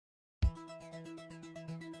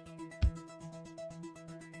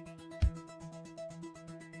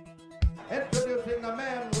Introducing the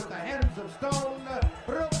man with the hands of stone,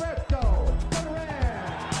 Roberto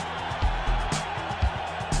Duran.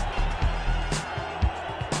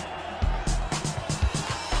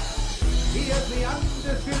 He is the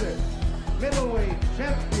undisputed middleweight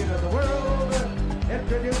champion of the world.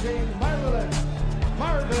 Introducing Marvin,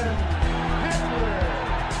 Hagler.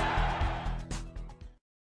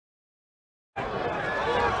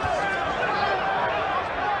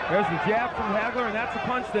 There's the jab from Hagler, and that's a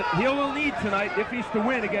punch that he will need tonight if he's to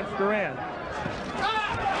win against Duran.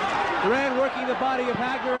 Duran working the body of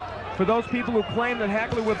Hagler. For those people who claim that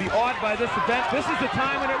Hagler would be awed by this event, this is the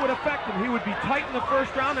time when it would affect him. He would be tight in the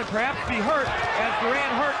first round and perhaps be hurt, as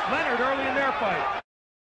Duran hurt Leonard early in their fight.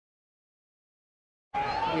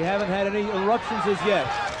 We haven't had any eruptions as yet.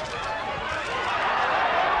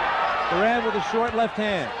 Duran with a short left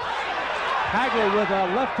hand. Hagler with a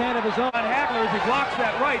left hand of his own. On Hagler as he blocks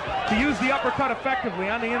that right to use the uppercut effectively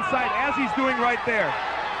on the inside, as he's doing right there.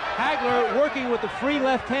 Hagler working with the free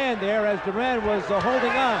left hand there as Duran was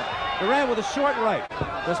holding on. Duran with a short right.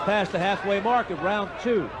 Just past the halfway mark of round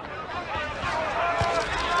 2.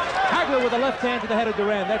 Hagler with a left hand to the head of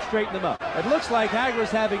Duran. That straightened him up. It looks like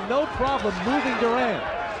Hagler's having no problem moving Duran.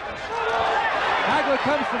 Hagler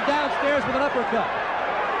comes from downstairs with an uppercut.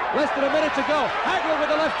 Less than a minute to go. Hagler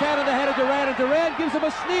with the left hand on the head of Duran, and Duran gives him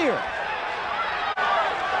a sneer.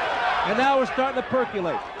 And now we're starting to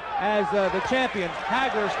percolate as the champion,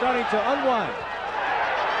 Hagler, is starting to unwind.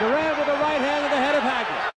 Duran with the right hand on the head of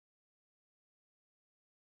Hagler.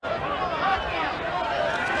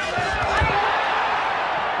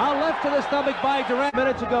 A left to the stomach by Duran.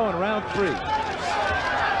 Minute to go in round 3.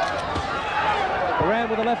 Duran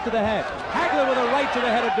with a left to the head. Hagler with a right to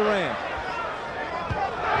the head of Duran.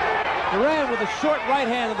 Duran with a short right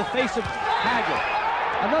hand in the face of Hagler.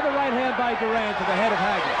 Another right hand by Duran to the head of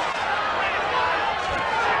Hagler.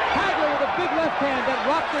 Hagler with a big left hand that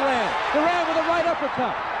rocked Duran. Duran with a right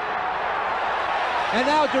uppercut. And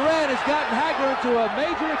now Duran has gotten Hagler into a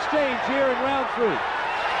major exchange here in round 3.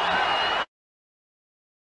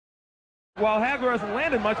 While Hagler hasn't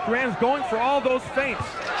landed much, Duran's going for all those feints.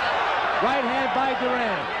 Right hand by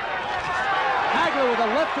Duran. Hagler with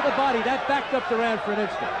a left to the body. That backed up Duran for an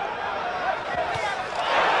instant.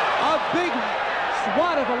 A big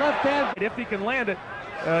swat of a left hand. If he can land it,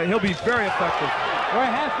 he'll be very effective. We're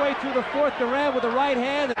halfway through the 4th. Duran with a right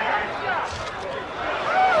hand. A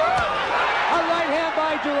right hand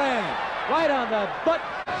by Duran. Right on the butt.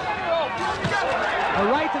 A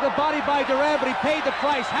right to the body by Duran, but he paid the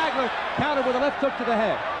price. Hagler countered with a left hook to the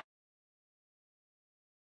head.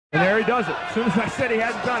 And there he does it. As soon as I said he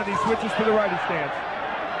hadn't done it, he switches to the righty stance.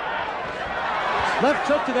 Left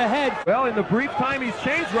hook to the head. Well, in the brief time he's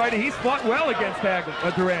changed righty, he's fought well against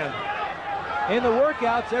Duran. In the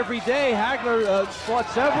workouts every day, Hagler fought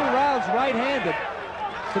several rounds right-handed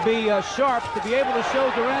to be sharp, to be able to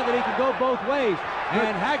show Duran that he can go both ways.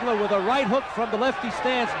 And Hagler with a right hook from the lefty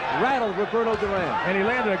stance rattled Roberto Duran. And he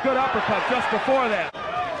landed a good uppercut just before that.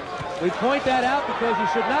 We point that out because you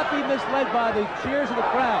should not be misled by the cheers of the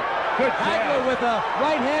crowd. Good Hagler with a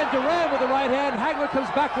right hand, Duran with a right hand. Hagler comes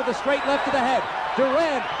back with a straight left to the head.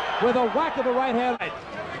 Duran with a whack of a right hand. They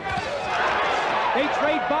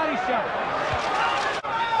trade body shots.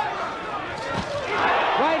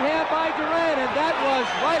 Right hand by Duran, and that was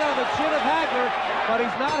right on the chin of Hagler, but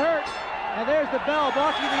he's not hurt. And there's the bell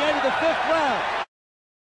marking the end of the 5th round.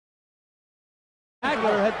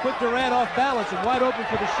 Hagler had put Duran off balance and wide open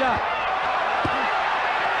for the shot.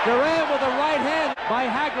 Duran with a right hand by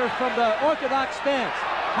Hagler from the orthodox stance.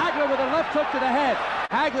 Hagler with a left hook to the head.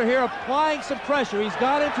 Hagler here applying some pressure. He's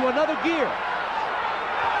gone into another gear.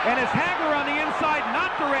 And it's Hagler on the inside,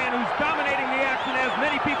 not Duran, who's dominating the action as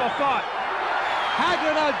many people thought.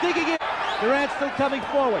 Hagler now digging in. Duran still coming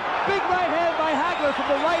forward. Big right hand by Hagler from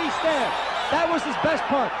the righty stance. That was his best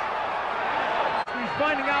punch. He's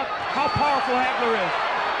finding out how powerful Hagler is.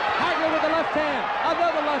 Hagler with the left hand.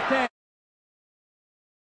 Another left hand.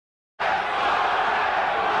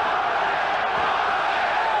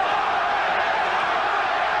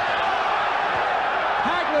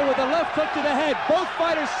 Hagler with a left hook to the head. Both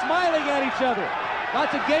fighters smiling at each other.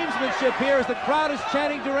 Lots of gamesmanship here as the crowd is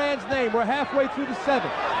chanting Duran's name. We're halfway through the 7th.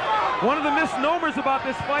 One of the misnomers about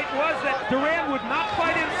this fight was that Duran would not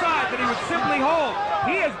fight inside, that he would simply hold.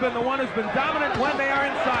 He has been the one who's been dominant when they are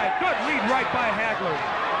inside. Good lead right by Hagler.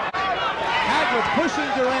 Hagler pushing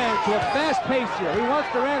Duran to a fast pace here. He wants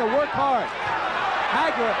Duran to work hard.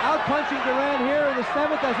 Hagler out-punching Duran here in the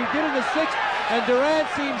 7th as he did in the 6th, and Duran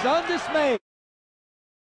seems undismayed.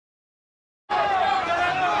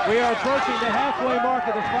 We are approaching the halfway mark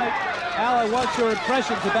of the fight. Al, I want your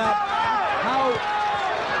impressions about how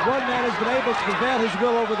one man has been able to prevail his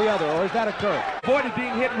will over the other, or has that occurred? Avoided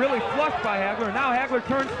being hit really flush by Hagler. Now Hagler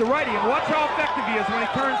turns to righty, and watch how effective he is when he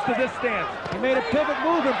turns to this stance. He made a pivot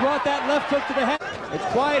move and brought that left hook to the head. It's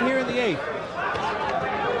quiet here in the 8th.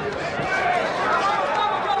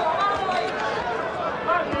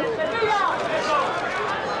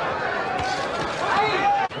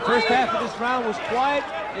 The first half of this round was quiet.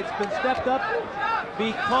 It's been stepped up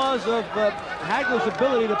because of Hagler's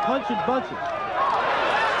ability to punch and bunches.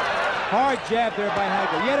 Hard jab there by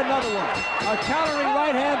Hagler. Yet another one. A countering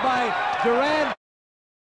right hand by Duran.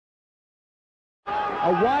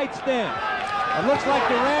 A wide stance. It looks like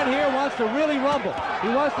Duran here wants to really rumble. He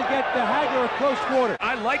wants to get the Hagler at close quarter.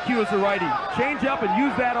 I like you as a righty. Change up and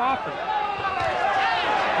use that often.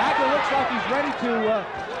 Hagler looks like he's ready to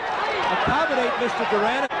accommodate Mr.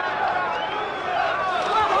 Duran.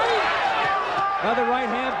 Another right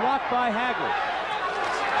hand blocked by Hagler.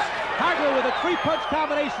 Hagler with a 3-punch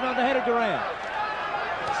combination on the head of Duran.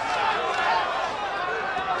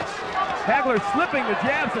 Hagler slipping the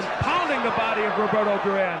jabs and pounding the body of Roberto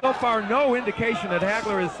Duran. So far, no indication that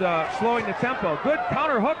Hagler is slowing the tempo. Good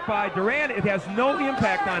counter hook by Duran. It has no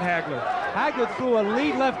impact on Hagler. Hagler threw a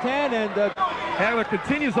lead left hand, and Hagler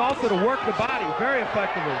continues also to work the body very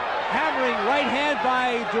effectively. Hammering right hand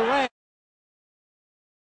by Duran.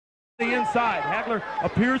 The inside. Hagler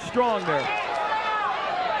appears strong there.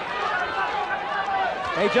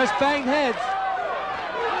 They just banged heads.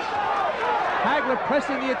 Hagler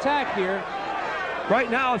pressing the attack here. Right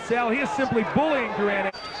now, Sal, he is simply bullying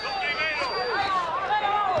Duran.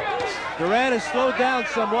 Duran is slowed down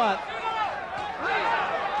somewhat.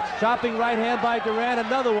 Chopping right hand by Duran,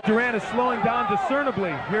 another one. Duran is slowing down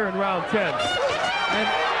discernibly here in round 10. And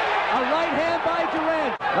a right hand by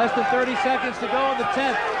Duran. Less than 30 seconds to go in the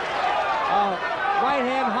 10th. Right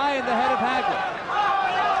hand high in the head of Hagler.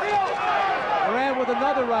 Duran with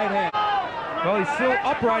another right hand. Well, he's still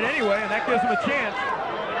upright anyway, and that gives him a chance.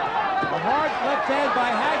 A hard left hand by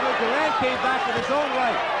Hagler. Duran came back with his own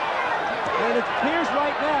right. And it appears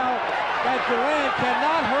right now that Duran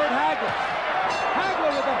cannot hurt Hagler.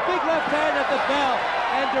 Hagler with a big left hand at the bell,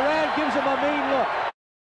 and Duran gives him a mean look.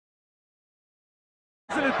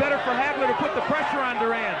 Isn't it better for Hagler to put the pressure on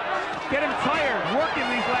Duran? Get him tired, working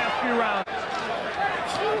these last few rounds.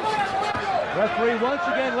 Referee once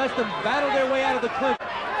again lets them battle their way out of the clinch.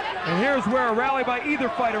 And here's where a rally by either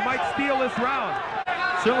fighter might steal this round.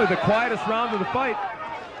 Certainly the quietest round of the fight.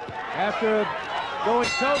 After going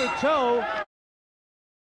toe-to-toe.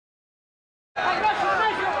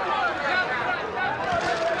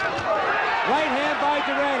 Right hand by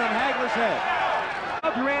Duran on Hagler's head.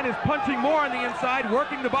 Now Duran is punching more on the inside,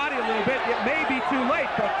 working the body a little bit. It may be too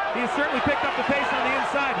late, but he has certainly picked up the pace on the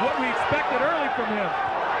inside, what we expected early from him.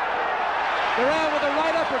 Duran with a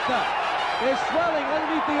right uppercut. There's swelling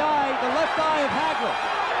underneath the eye, the left eye of Hagler.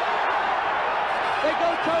 They go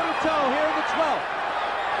toe-to-toe here in the 12th.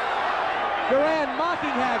 Duran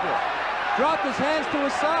mocking Hagler. Dropped his hands to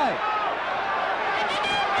his side.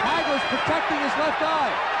 Hagler's protecting his left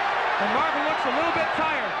eye. And Marvin looks a little bit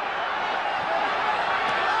tired.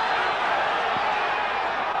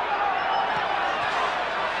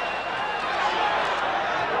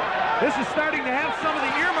 This is starting to have some of the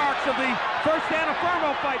earmarks of the first Anna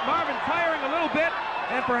Fermo fight. Marvin tiring a little bit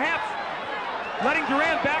and perhaps letting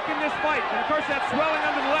Duran back in this fight. And of course that swelling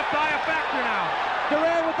under the left eye a factor now.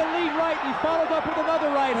 Duran with the lead right, and he followed up with another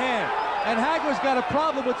right hand. And Hagler's got a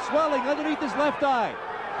problem with swelling underneath his left eye.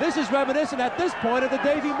 This is reminiscent at this point of the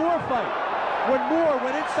Davey Moore fight, when Moore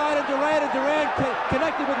went inside on Duran and Duran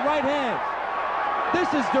connected with right hands. This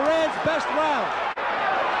is Duran's best round.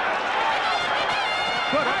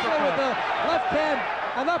 Hagler with the left hand,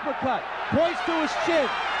 an uppercut, points to his chin,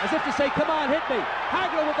 as if to say, come on, hit me.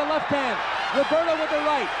 Hagler with the left hand, Roberto with the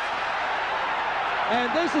right.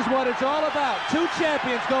 And this is what it's all about. Two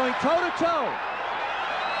champions going toe-to-toe.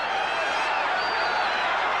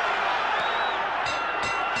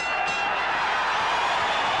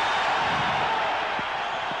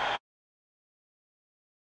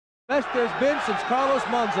 Best there's been since Carlos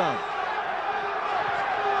Monzon.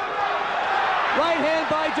 Right hand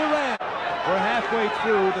by Duran. We're halfway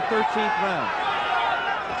through the 13th round.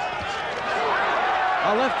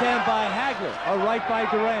 A left hand by Hagler. A right by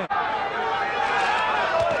Duran.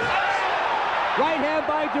 Right hand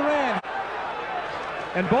by Duran.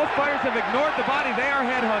 And both fighters have ignored the body. They are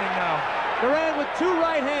headhunting now. Duran with two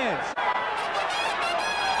right hands.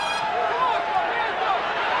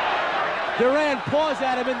 Duran paws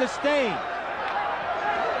at him in the stain.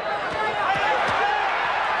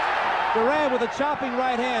 Duran with a chopping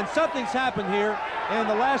right hand. Something's happened here in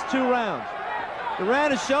the last two rounds.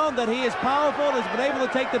 Duran has shown that he is powerful and has been able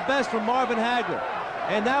to take the best from Marvin Hagler.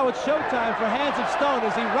 And now it's showtime for Hands of Stone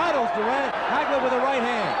as he rattles Hagler with a right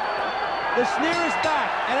hand. The sneer is back,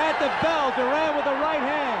 and at the bell, Duran with a right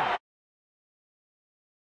hand.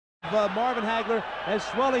 Marvin Hagler has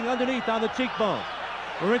swelling underneath on the cheekbone.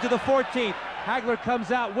 We're into the 14th. Hagler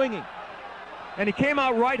comes out winging. And he came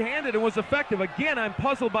out right-handed and was effective. Again, I'm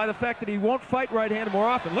puzzled by the fact that he won't fight right-handed more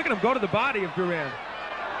often. Look at him go to the body of Duran.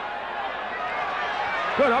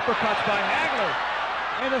 Good uppercuts by Hagler.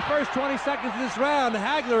 In the first 20 seconds of this round,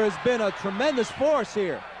 Hagler has been a tremendous force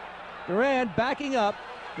here. Duran backing up,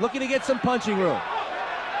 looking to get some punching room.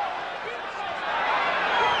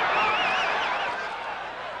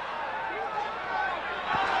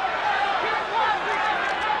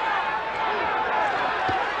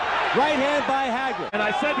 Right hand by Hagler. And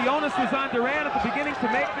I said the onus was on Duran at the beginning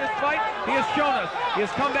to make this fight. He has shown us. He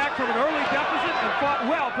has come back from an early deficit and fought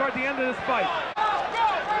well toward the end of this fight.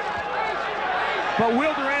 But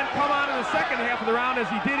will Duran come on in the second half of the round as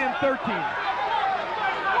he did in 13?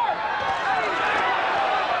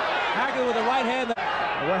 Hagler with a right hand.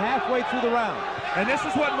 We're halfway through the round. And this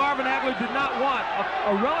is what Marvin Hagler did not want.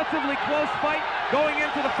 A relatively close fight going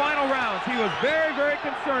into the final rounds. He was very, very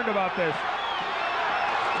concerned about this.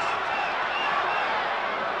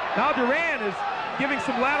 Now Duran is giving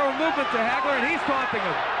some lateral movement to Hagler, and he's taunting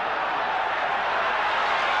him.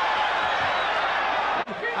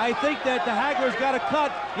 I think that the Hagler's got a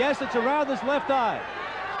cut. Yes, it's around his left eye.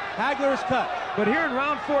 Hagler is cut. But here in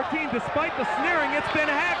round 14, despite the sneering, it's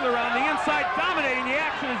been Hagler on the inside dominating the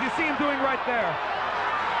action, as you see him doing right there.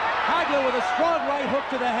 Hagler with a strong right hook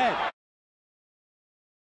to the head.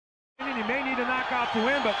 He may need a knockout to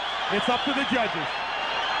win, but it's up to the judges.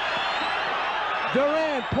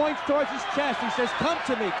 Duran points towards his chest. He says, "Come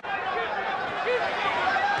to me."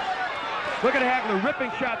 Look at Hagler ripping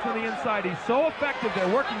shots on the inside. He's so effective. They're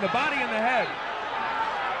working the body and the head.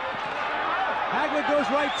 Hagler goes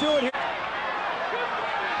right to it here.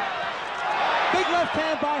 Big left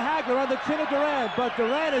hand by Hagler on the chin of Duran, but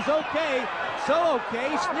Duran is okay. So okay,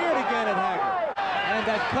 he sneered again at Hagler. And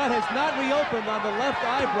that cut has not reopened on the left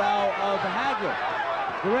eyebrow of Hagler.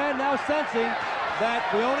 Duran now sensing that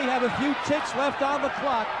we only have a few ticks left on the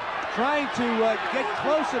clock, trying to get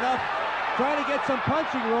close enough, trying to get some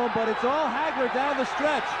punching room, but it's all Hagler down the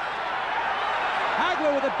stretch.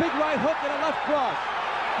 Hagler with a big right hook and a left cross.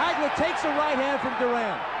 Hagler takes a right hand from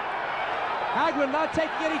Duran. Hagler not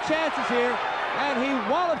taking any chances here, and he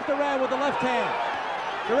wallops Duran with the left hand.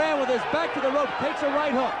 Duran with his back to the rope takes a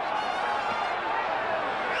right hook.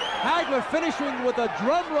 Hagler finishing with a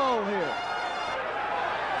drum roll here.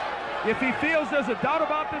 If he feels there's a doubt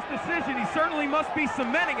about this decision, he certainly must be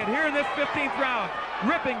cementing it here in this 15th round.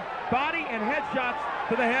 Ripping body and head shots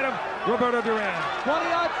to the head of Roberto Duran.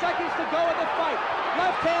 20-odd seconds to go in the fight.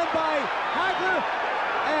 Left hand by Hagler,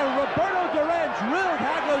 and Roberto Duran drilled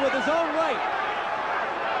Hagler with his own right.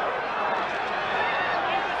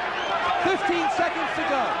 15 seconds to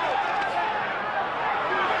go.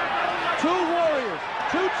 Two warriors,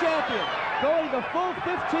 two champions, going the full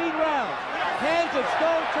 15 rounds. Hands of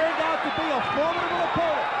Stone turned out to be a formidable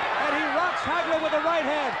opponent, and he rocks Hagler with the right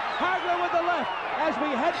hand, Hagler with the left, as we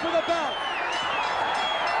head for the bell.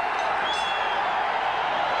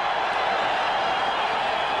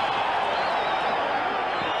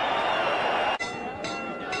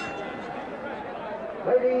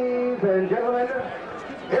 Ladies and gentlemen,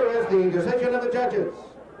 here is the decision of the judges.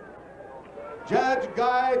 Judge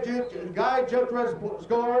Guy Jutra's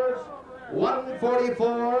scores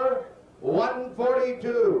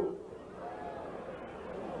 144-142.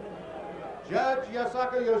 Judge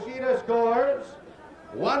Yasaka Yoshida scores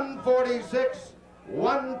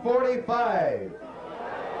 146-145.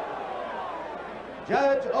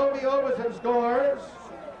 Judge Obi Oberson scores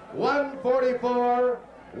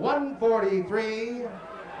 144-143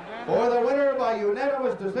 for the winner by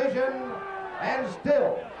unanimous decision, and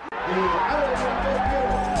still the